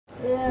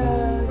This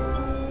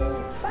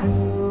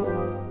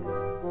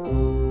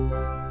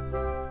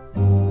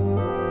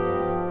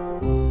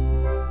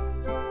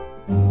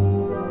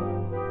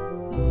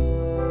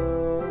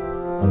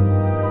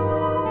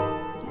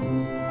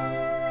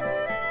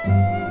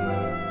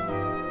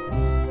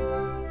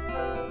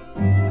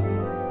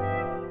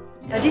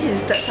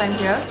is his third time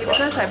here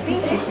because I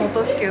think his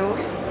motor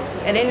skills,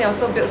 and then it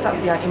also builds up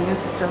their immune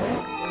system.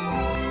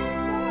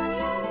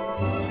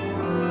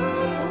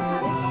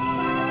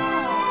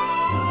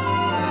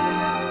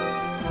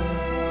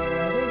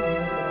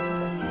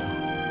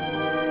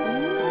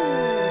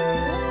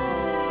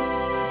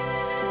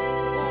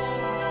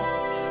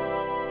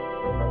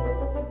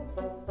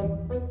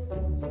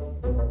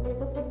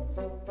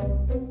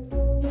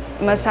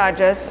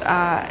 Massages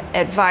are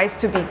advised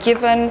to be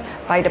given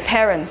by the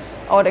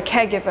parents or the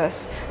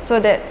caregivers so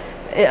that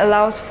it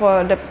allows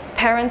for the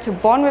parent to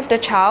bond with the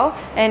child,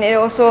 and it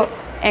also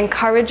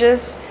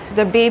encourages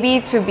the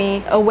baby to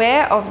be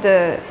aware of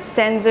the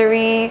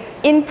sensory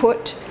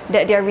input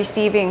that they are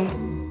receiving.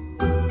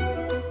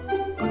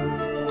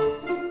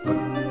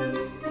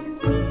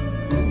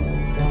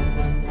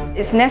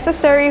 It's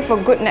necessary for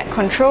good neck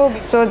control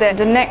so that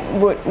the neck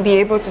would be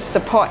able to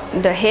support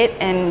the head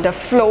and the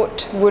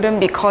float wouldn't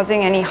be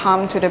causing any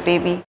harm to the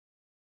baby.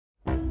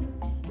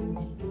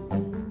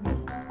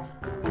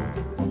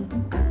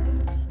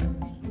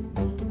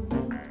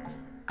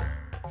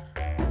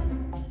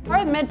 All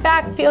right,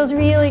 mid-back feels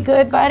really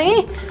good,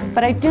 buddy,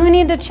 but I do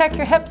need to check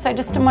your hips. I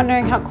just am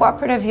wondering how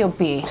cooperative you'll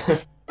be.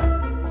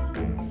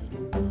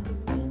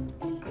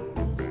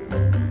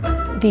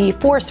 The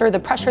force or the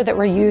pressure that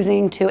we're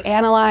using to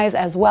analyze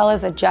as well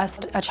as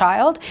adjust a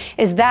child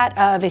is that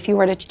of if you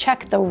were to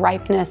check the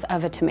ripeness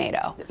of a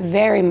tomato.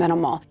 Very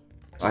minimal.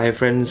 I have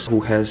friends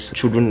who has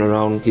children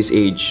around his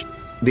age.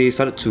 They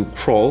started to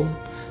crawl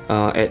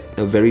at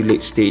a very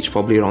late stage,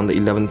 probably around the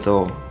 11th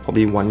or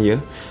probably 1 year.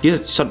 He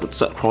started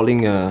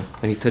crawling when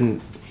he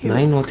turned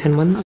 9 or 10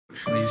 months.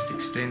 I used to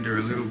extend her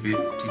a little bit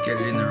to get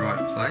it in the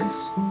right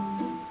place.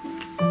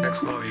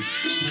 That's why we...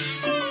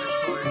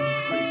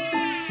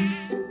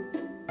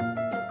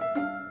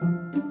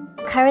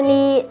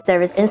 Currently,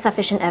 there is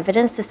insufficient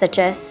evidence to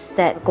suggest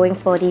that going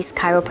for these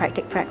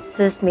chiropractic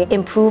practices may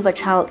improve a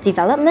child's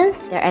development.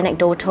 There are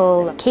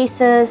anecdotal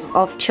cases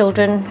of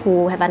children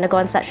who have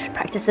undergone such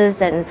practices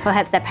and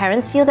perhaps their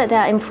parents feel that there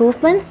are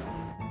improvements.